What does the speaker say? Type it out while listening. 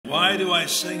Why do I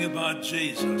sing about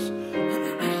Jesus?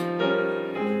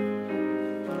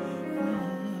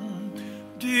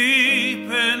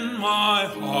 Deep in my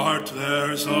heart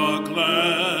there's a gladness.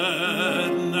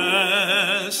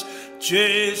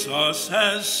 Jesus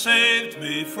has saved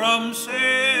me from sin.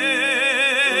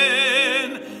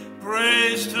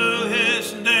 Praise to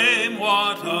his name,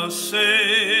 what a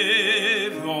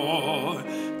Savior,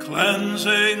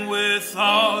 cleansing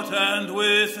without and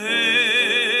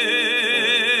within.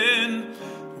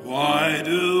 Why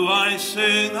do I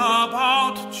sing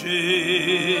about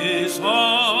Jesus?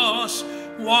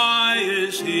 Why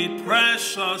is he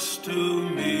precious to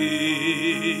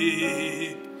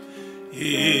me?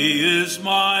 He is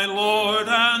my Lord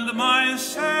and my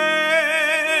Savior.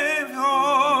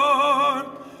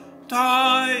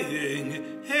 Dying,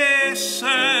 he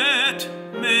set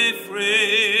me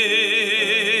free.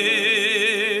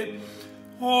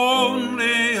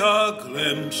 Only a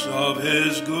glimpse of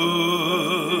his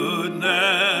goodness,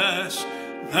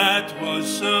 that was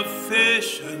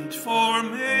sufficient for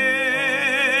me.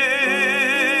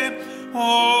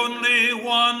 Only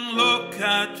one look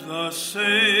at the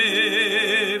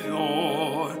Savior,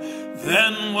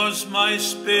 then was my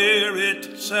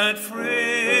spirit set free.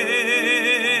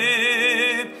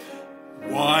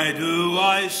 Why do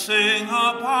I sing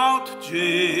about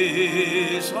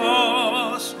Jesus?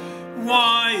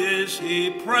 Why is he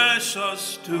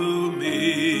precious to me?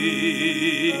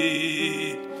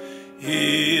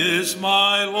 He is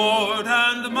my Lord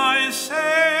and my Savior.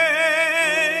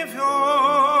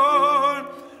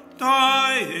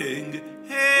 Dying,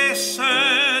 he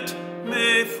set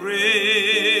me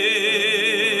free.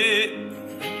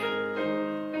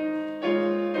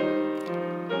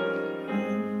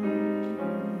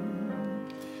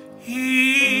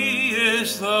 He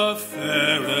is the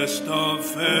fairest of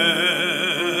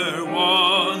fair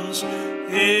ones.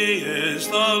 He is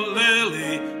the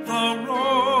lily, the rose.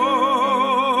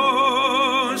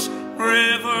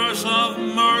 Rivers of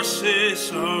mercy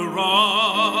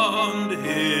surround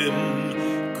him.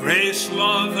 Grace,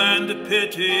 love, and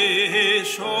pity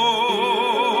shows.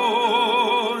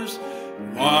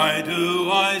 Why do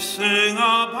I sing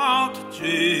about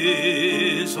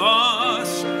Jesus?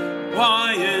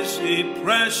 Why is he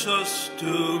precious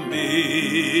to me?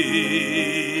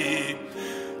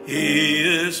 He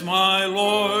is my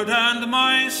Lord and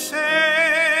my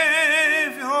Savior.